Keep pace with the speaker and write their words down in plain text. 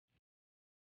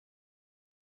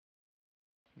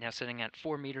Now sitting at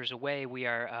 4 meters away, we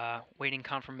are waiting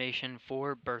confirmation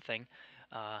for berthing,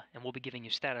 and we'll be giving you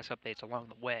status updates along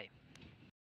the way.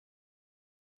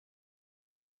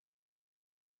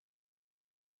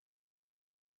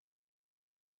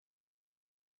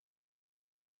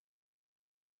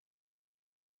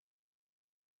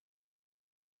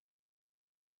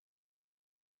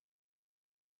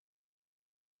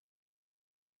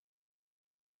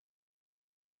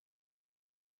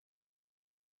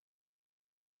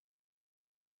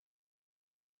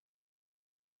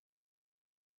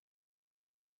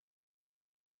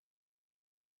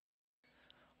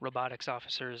 Robotics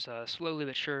officers slowly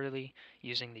but surely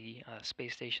using the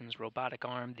space station's robotic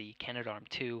arm, the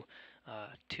Canadarm2,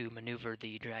 to maneuver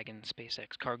the Dragon SpaceX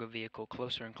cargo vehicle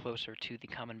closer and closer to the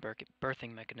common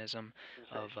berthing mechanism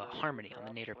of Harmony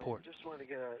on the Nadir port. Just want to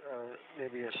get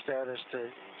maybe a status to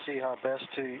see how best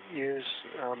to use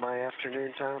my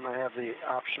afternoon time. I have the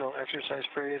optional exercise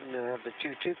period, and then I have the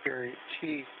T2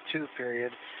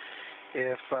 period.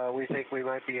 If we think we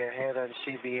might be ahead on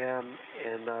CBM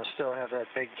and still have that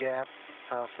big gap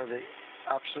for the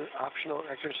optional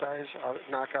exercise, I'll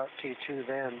knock out T2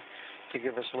 then to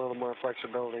give us a little more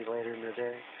flexibility later in the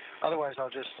day. Otherwise, I'll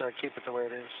just keep it the way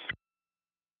it is.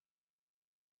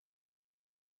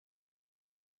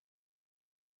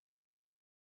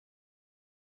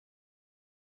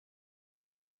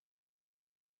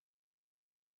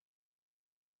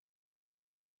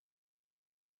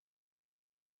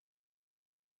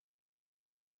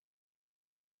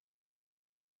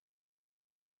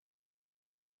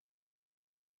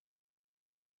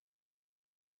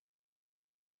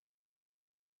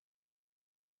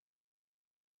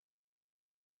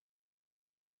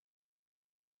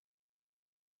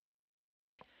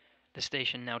 The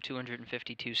station now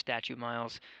 252 statute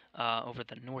miles over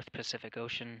the North Pacific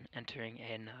Ocean, entering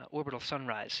an orbital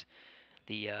sunrise.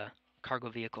 The cargo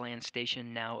vehicle and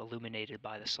station now illuminated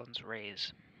by the sun's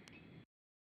rays.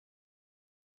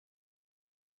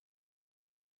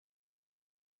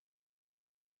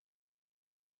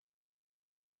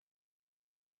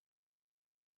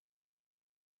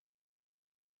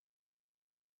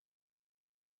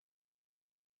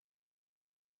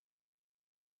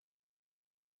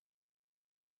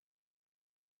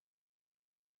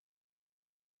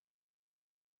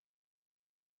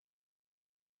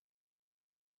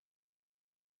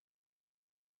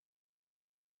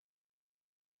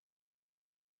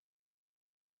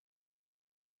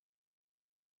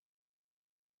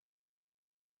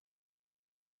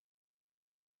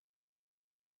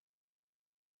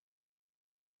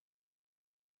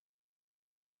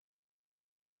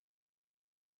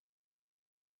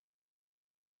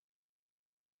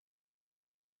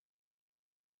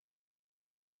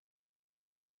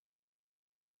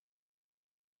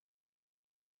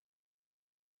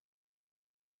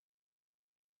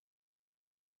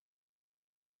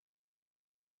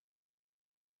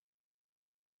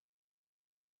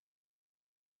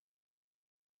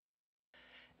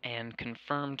 And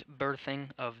confirmed berthing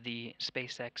of the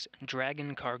SpaceX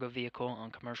Dragon cargo vehicle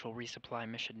on commercial resupply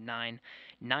mission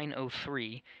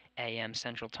 9:03 a.m.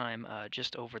 Central Time,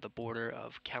 just over the border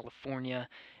of California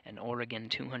and Oregon,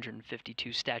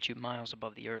 252 statute miles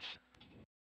above the Earth.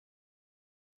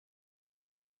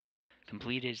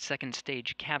 Completed second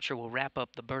stage capture will wrap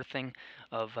up the berthing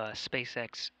of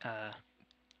SpaceX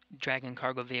Dragon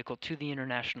cargo vehicle to the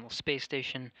International Space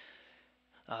Station.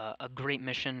 A great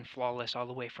mission, flawless all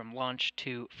the way from launch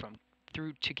through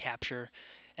to capture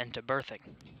and to berthing.